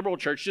more liberal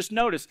church. Just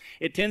notice,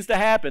 it tends to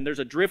happen. There's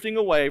a drifting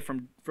away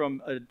from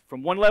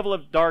one level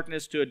of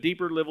darkness to a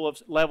deeper level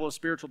of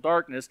spiritual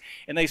darkness,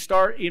 and they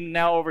start even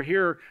now over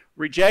here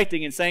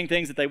rejecting and saying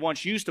things that they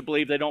once used to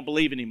believe they don't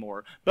believe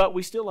anymore. But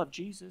we still love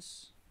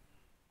Jesus.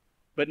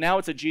 but now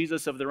it's a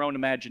Jesus of their own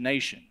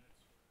imagination.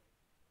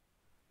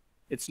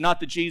 It's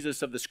not the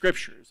Jesus of the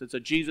Scriptures. It's a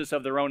Jesus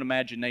of their own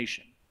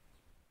imagination.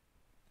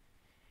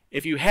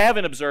 If you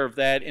haven't observed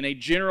that in a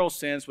general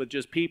sense with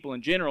just people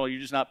in general,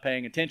 you're just not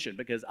paying attention,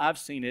 because I've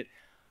seen it.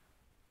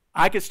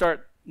 I could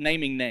start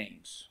naming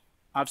names.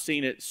 I've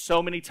seen it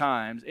so many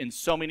times in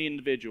so many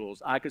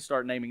individuals. I could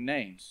start naming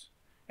names,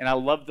 and I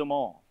love them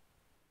all.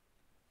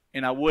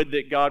 And I would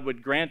that God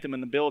would grant them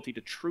an ability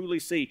to truly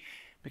see,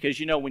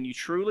 because you know, when you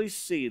truly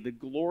see the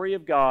glory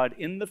of God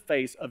in the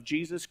face of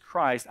Jesus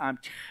Christ, I'm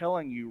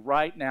telling you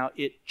right now,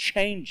 it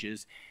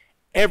changes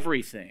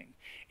everything.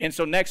 And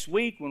so next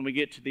week, when we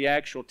get to the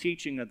actual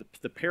teaching of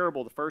the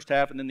parable, the first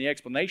half, and then the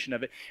explanation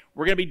of it,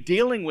 we're going to be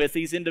dealing with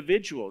these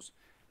individuals.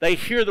 They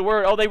hear the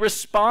word, they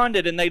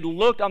responded, and they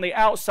looked on the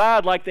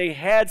outside like they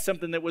had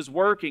something that was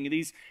working.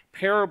 These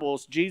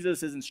parables,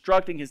 Jesus is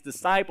instructing his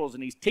disciples,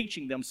 and he's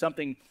teaching them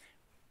something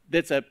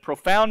that's a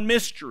profound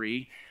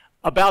mystery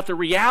about the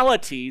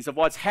realities of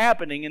what's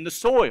happening in the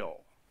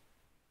soil.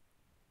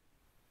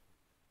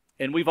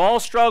 And we've all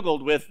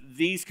struggled with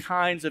these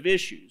kinds of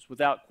issues,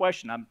 without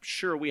question. I'm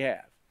sure we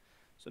have.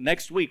 So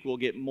next week we'll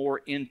get more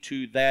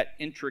into that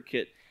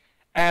intricate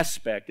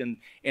aspect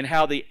and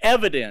how the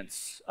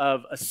evidence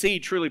of a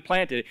seed truly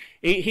planted.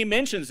 He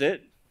mentions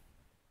it,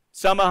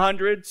 some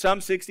 100,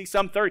 some 60,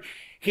 some 30.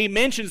 He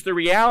mentions the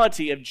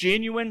reality of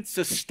genuine,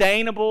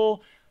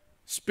 sustainable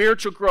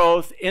spiritual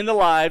growth in the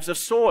lives of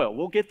soil.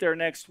 We'll get there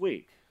next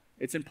week.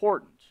 It's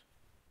important.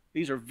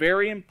 These are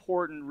very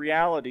important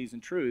realities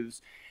and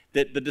truths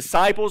that the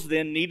disciples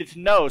then needed to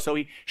know. So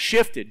he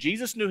shifted.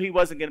 Jesus knew he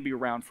wasn't going to be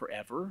around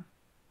forever.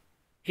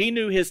 He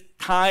knew his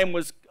time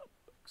was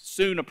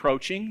soon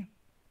approaching.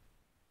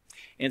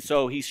 And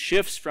so he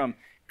shifts from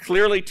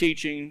clearly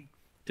teaching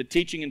to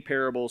teaching in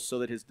parables so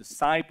that his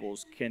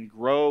disciples can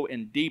grow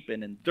and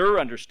deepen in their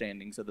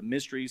understandings of the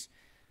mysteries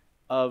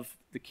of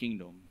the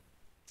kingdom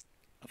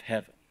of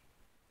heaven.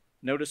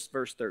 Notice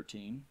verse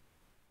 13.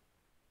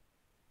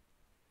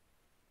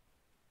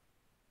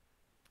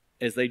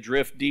 As they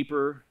drift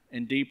deeper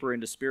and deeper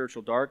into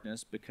spiritual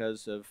darkness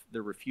because of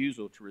their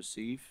refusal to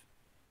receive.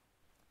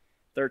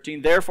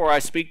 13, therefore I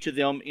speak to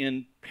them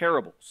in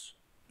parables.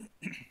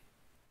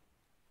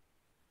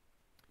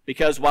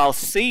 Because while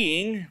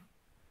seeing,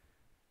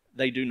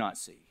 they do not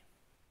see.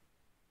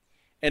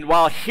 And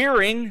while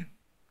hearing,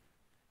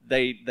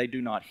 they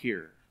do not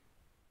hear,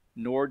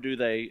 nor do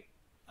they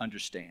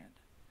understand.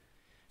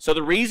 So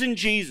the reason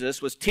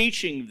Jesus was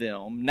teaching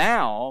them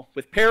now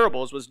with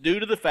parables was due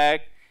to the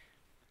fact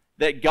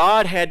that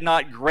God had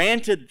not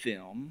granted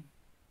them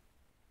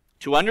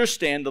to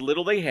understand the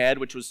little they had,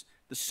 which was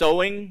the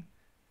sowing,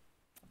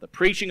 the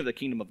preaching of the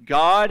kingdom of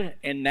God.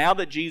 And now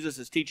that Jesus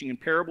is teaching in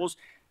parables,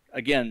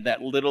 again,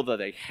 that little that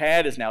they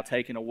had is now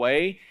taken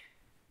away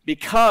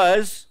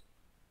because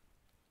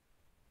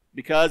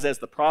as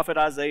the prophet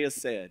Isaiah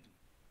said,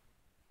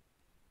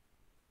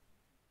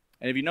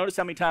 and have you noticed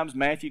how many times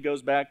Matthew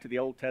goes back to the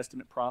Old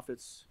Testament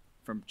prophets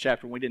from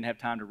chapter 1? We didn't have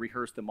time to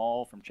rehearse them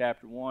all from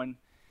chapter 1.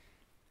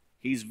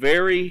 He's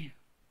very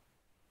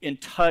in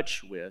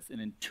touch with and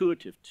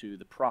intuitive to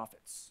the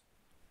prophets.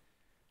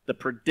 The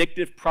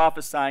predictive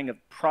prophesying of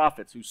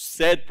prophets who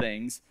said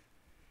things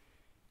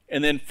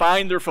and then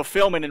find their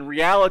fulfillment in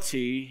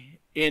reality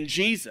in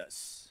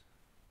Jesus.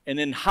 And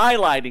then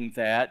highlighting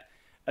that,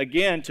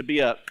 again, to be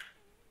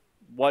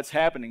what's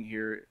happening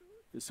here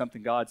is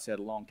something God said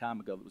a long time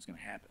ago that was going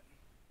to happen.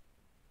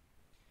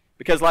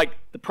 Because like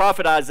the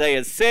prophet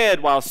Isaiah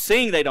said, while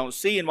seeing they don't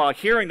see, and while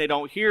hearing they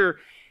don't hear,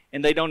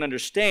 and they don't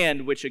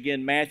understand, which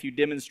again Matthew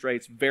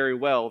demonstrates very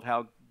well of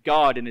how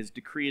God in his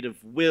decretive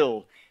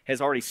will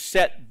has already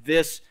set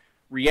this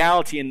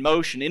reality in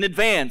motion in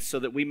advance so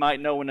that we might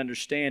know and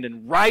understand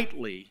and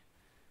rightly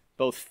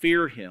both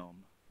fear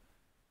him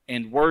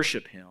and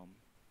worship him,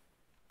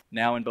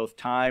 now in both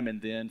time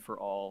and then for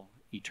all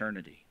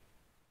eternity.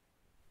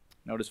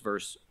 Notice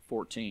verse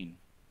 14,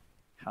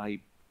 how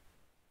he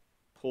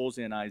pulls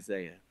in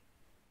Isaiah.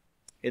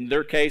 In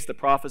their case, the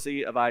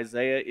prophecy of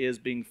Isaiah is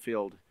being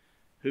filled.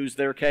 Who's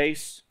their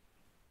case?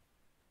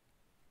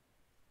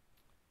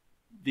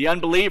 The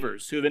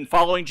unbelievers who have been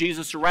following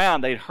Jesus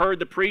around. They had heard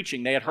the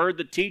preaching. They had heard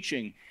the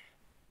teaching.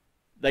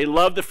 They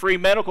loved the free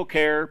medical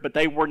care, but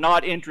they were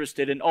not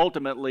interested in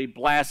ultimately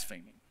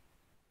blaspheming.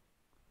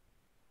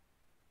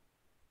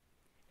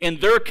 In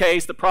their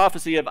case, the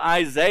prophecy of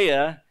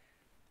Isaiah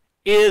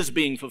is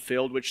being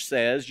fulfilled, which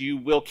says, you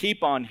will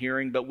keep on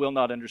hearing, but will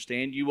not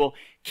understand. You will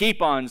keep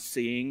on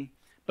seeing,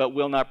 but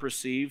will not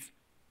perceive.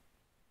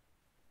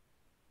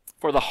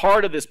 For the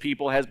heart of this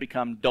people has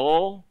become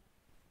dull.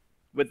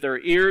 With their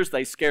ears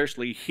they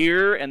scarcely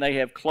hear, and they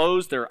have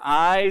closed their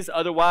eyes.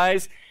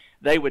 Otherwise,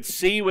 they would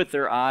see with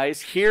their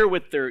eyes, hear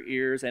with their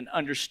ears, and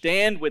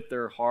understand with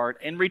their heart,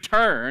 and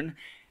return,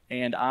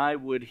 and I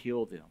would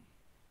heal them.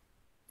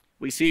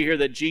 We see here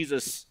that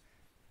Jesus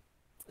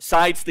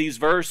cites these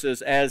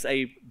verses as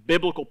a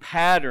biblical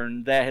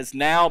pattern that has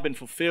now been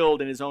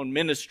fulfilled in his own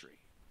ministry.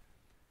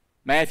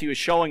 Matthew is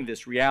showing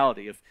this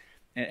reality of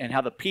and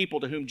how the people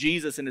to whom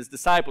Jesus and his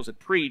disciples had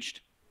preached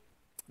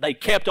They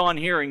kept on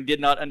hearing, did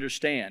not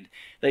understand.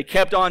 They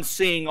kept on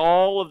seeing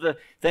all of the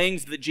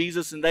things that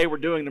Jesus and they were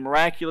doing, the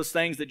miraculous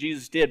things that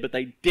Jesus did, but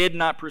they did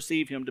not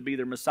perceive him to be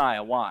their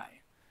Messiah. Why?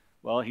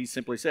 Well, he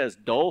simply says,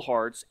 dull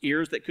hearts,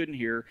 ears that couldn't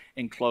hear,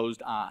 and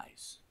closed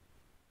eyes.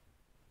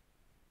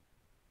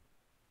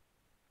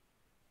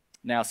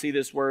 Now, see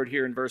this word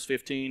here in verse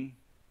 15?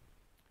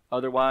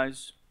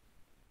 Otherwise.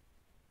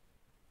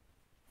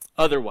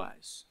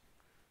 Otherwise.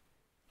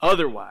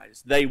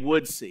 Otherwise, they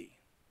would see.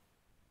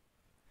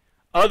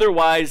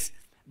 Otherwise,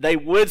 they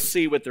would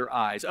see with their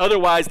eyes.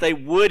 Otherwise, they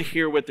would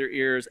hear with their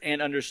ears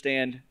and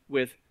understand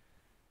with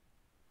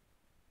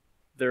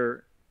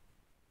their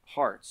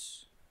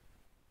hearts.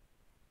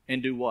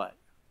 And do what?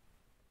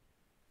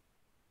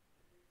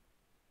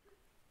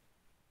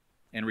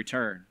 And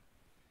return.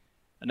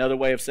 Another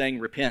way of saying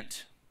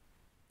repent,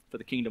 for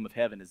the kingdom of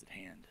heaven is at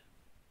hand.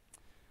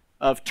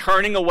 Of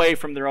turning away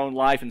from their own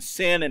life and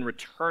sin and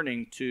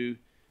returning to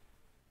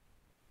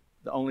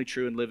the only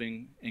true and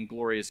living and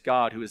glorious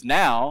God, who has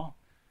now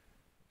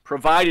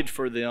provided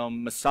for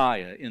them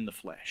Messiah in the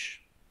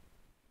flesh.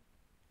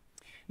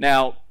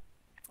 Now,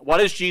 what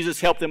does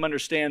Jesus help them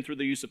understand through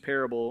the use of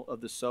parable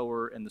of the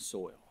sower and the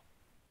soil?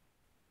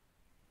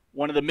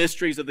 One of the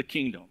mysteries of the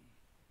kingdom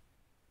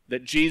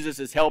that Jesus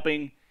is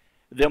helping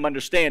them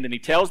understand. And he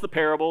tells the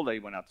parable, they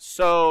went out to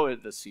sow,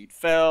 the seed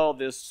fell,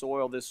 this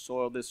soil, this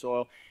soil, this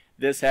soil,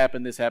 this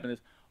happened, this happened,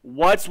 this.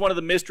 What's one of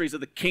the mysteries of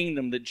the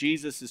kingdom that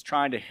Jesus is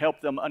trying to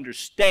help them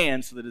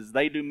understand so that as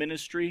they do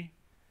ministry,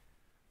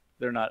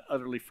 they're not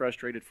utterly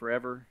frustrated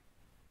forever?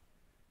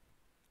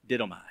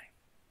 Didomai.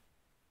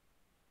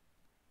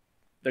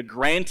 The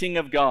granting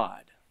of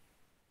God.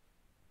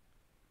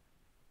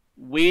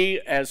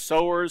 We as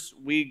sowers,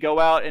 we go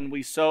out and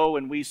we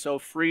sow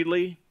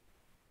freely.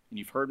 And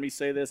you've heard me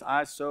say this,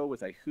 I sow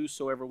with a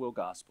whosoever will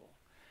gospel.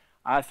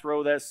 I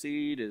throw that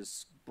seed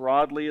as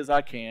broadly as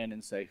I can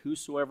and say,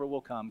 whosoever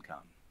will come,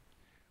 come.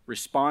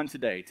 Respond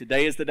today.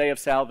 Today is the day of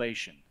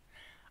salvation.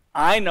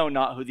 I know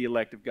not who the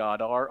elect of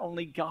God are.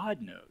 Only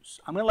God knows.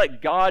 I'm going to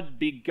let God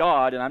be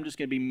God, and I'm just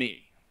going to be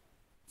me.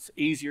 It's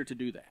easier to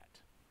do that.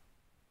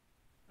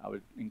 I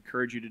would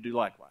encourage you to do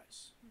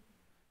likewise.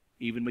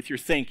 Even with your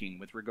thinking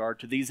with regard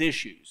to these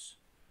issues.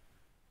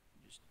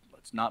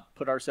 Let's not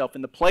put ourselves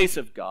in the place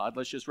of God.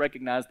 Let's just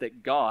recognize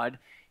that God,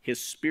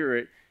 His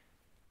Spirit,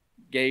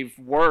 gave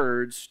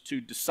words to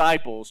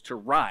disciples to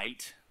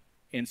write.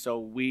 And so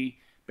we,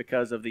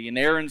 because of the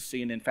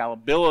inerrancy and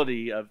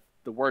infallibility of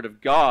the Word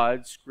of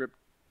God,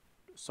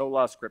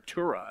 sola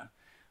scriptura,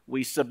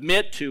 we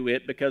submit to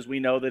it because we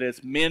know that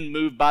it's men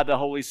moved by the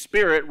Holy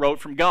Spirit wrote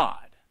from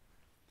God.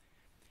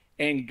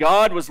 And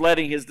God was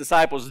letting His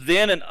disciples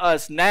then and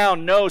us now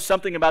know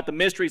something about the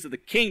mysteries of the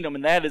kingdom,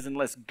 and that is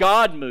unless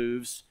God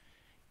moves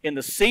in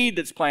the seed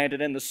that's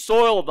planted in the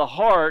soil of the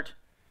heart,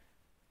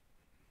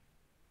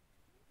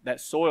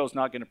 that soil is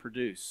not going to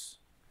produce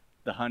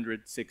the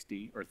 100,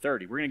 60, or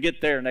 30. We're going to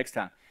get there next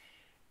time.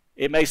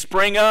 It may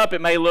spring up,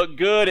 it may look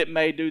good, it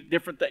may do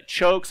different things,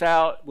 chokes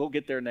out. We'll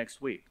get there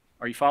next week.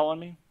 Are you following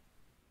me?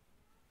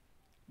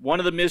 One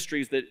of the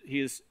mysteries that He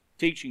is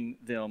teaching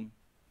them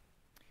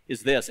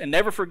is this. And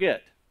never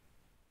forget.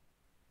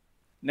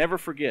 Never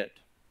forget.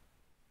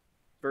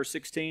 Verse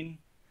 16.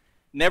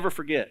 Never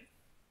forget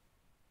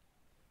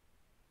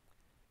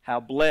how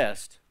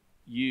blessed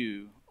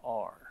you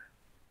are.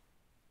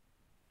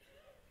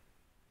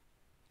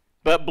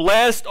 But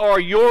blessed are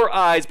your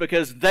eyes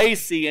because they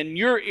see, and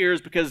your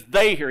ears because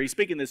they hear. He's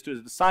speaking this to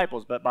His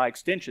disciples, but by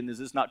extension, is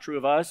this not true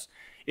of us?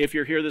 If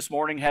you're here this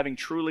morning having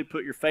truly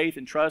put your faith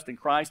and trust in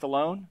Christ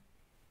alone?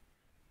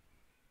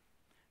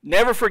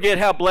 Never forget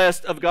how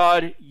blessed of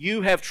God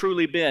you have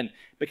truly been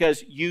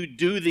because you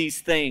do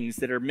these things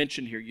that are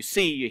mentioned here. You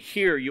see, you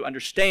hear, you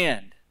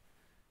understand.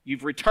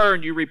 You've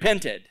returned, you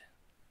repented.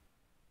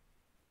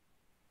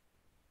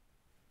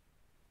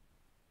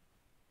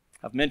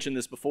 I've mentioned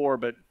this before,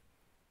 but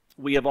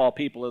we of all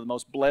people are the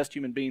most blessed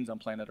human beings on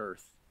planet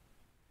Earth.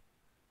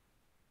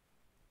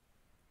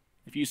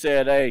 If you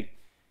said, hey,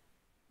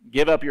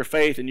 give up your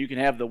faith and you can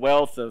have the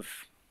wealth of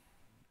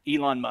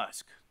Elon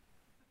Musk.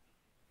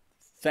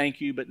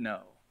 Thank you, but no.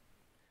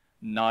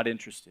 Not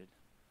interested.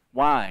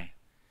 Why?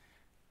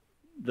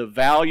 The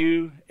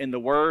value and the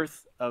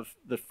worth of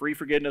the free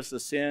forgiveness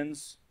of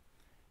sins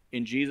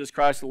in Jesus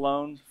Christ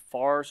alone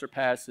far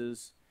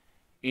surpasses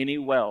any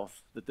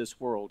wealth that this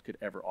world could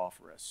ever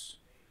offer us.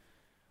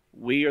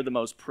 We are the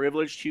most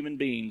privileged human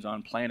beings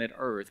on planet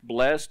Earth.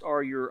 Blessed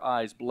are your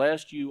eyes.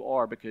 Blessed you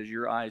are because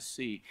your eyes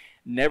see.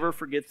 Never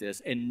forget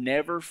this and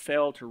never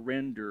fail to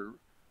render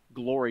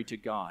glory to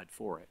God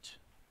for it.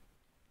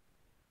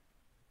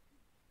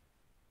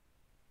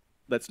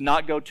 Let's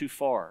not go too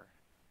far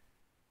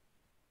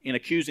in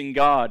accusing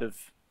God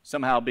of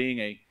somehow being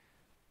a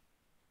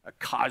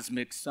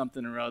cosmic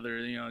something or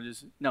other.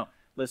 No.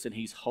 Listen,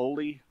 He's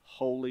holy,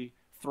 holy,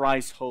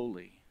 thrice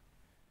holy.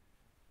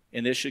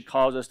 And this should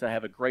cause us to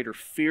have a greater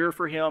fear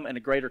for Him and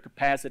a greater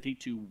capacity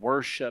to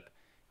worship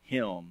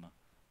Him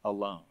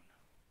alone.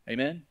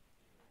 Amen?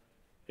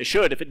 It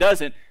should. If it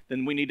doesn't,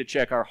 then we need to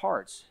check our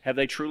hearts. Have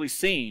they truly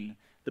seen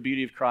the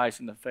beauty of Christ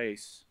in the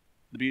face,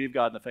 the beauty of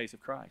God in the face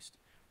of Christ?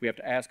 We have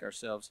to ask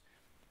ourselves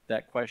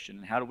that question.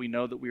 And how do we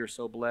know that we are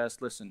so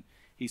blessed? Listen,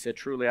 he said,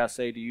 truly I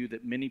say to you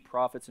that many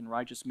prophets and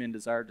righteous men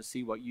desired to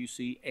see what you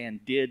see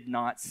and did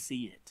not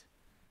see it.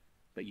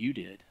 But you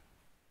did.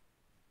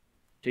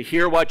 To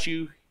hear what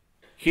you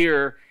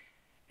hear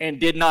and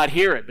did not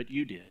hear it, but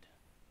you did.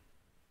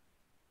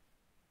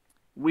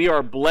 We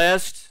are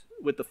blessed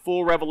with the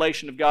full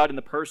revelation of God in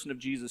the person of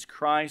Jesus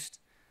Christ,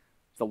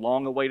 the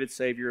long-awaited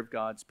Savior of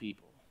God's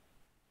people.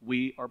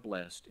 We are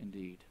blessed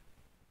indeed.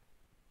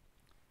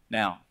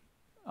 Now,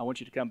 I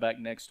want you to come back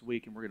next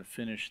week and we're going to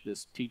finish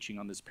this teaching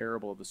on this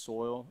parable of the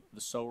soil,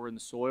 the sower and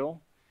the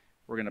soil.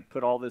 We're going to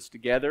put all this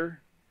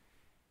together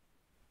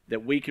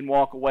that we can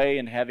walk away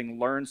and having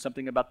learned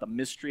something about the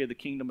mystery of the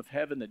kingdom of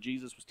heaven that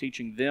Jesus was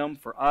teaching them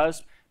for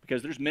us,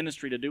 because there's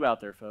ministry to do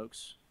out there,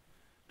 folks.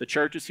 The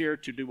church is here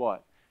to do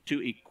what?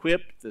 To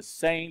equip the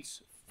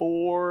saints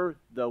for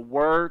the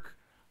work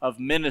of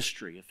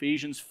ministry.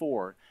 Ephesians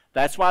 4.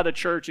 That's why the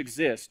church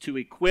exists, to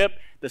equip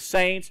the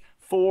saints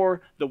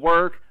for the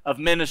work of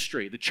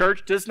ministry. The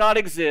church does not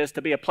exist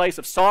to be a place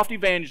of soft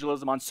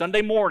evangelism on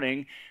Sunday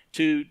morning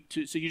so you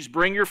just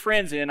bring your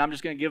friends in. I'm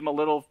just going to give them a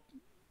little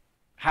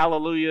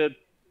hallelujah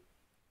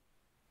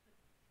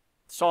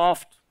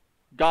soft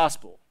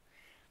gospel.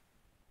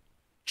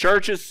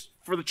 Church is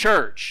for the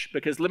church,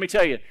 because let me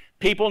tell you,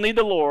 people need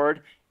the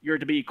Lord. You're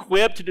to be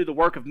equipped to do the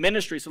work of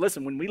ministry. So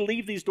listen, when we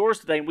leave these doors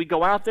today and we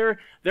go out there,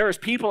 there is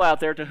people out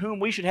there to whom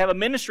we should have a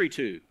ministry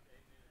to.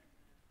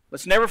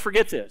 Let's never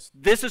forget this.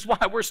 This is why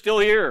we're still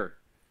here.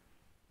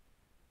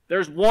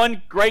 There's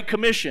one great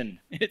commission.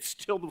 It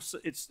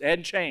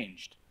hadn't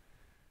changed.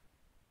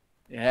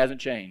 It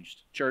hasn't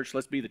changed. Church,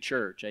 let's be the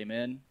church.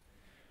 Amen.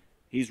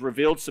 He's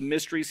revealed some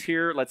mysteries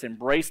here. Let's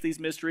embrace these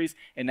mysteries.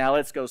 And now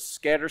let's go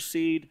scatter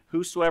seed.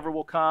 Whosoever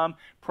will come,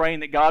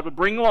 praying that God would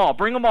bring them all.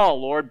 Bring them all,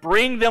 Lord.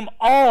 Bring them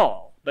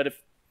all. But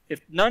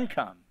if none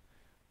come,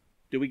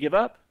 do we give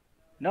up?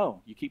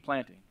 No. You keep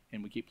planting,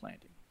 and we keep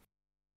planting.